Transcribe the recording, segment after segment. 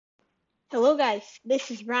Hello guys, this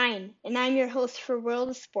is Ryan and I'm your host for World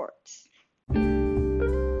of Sports.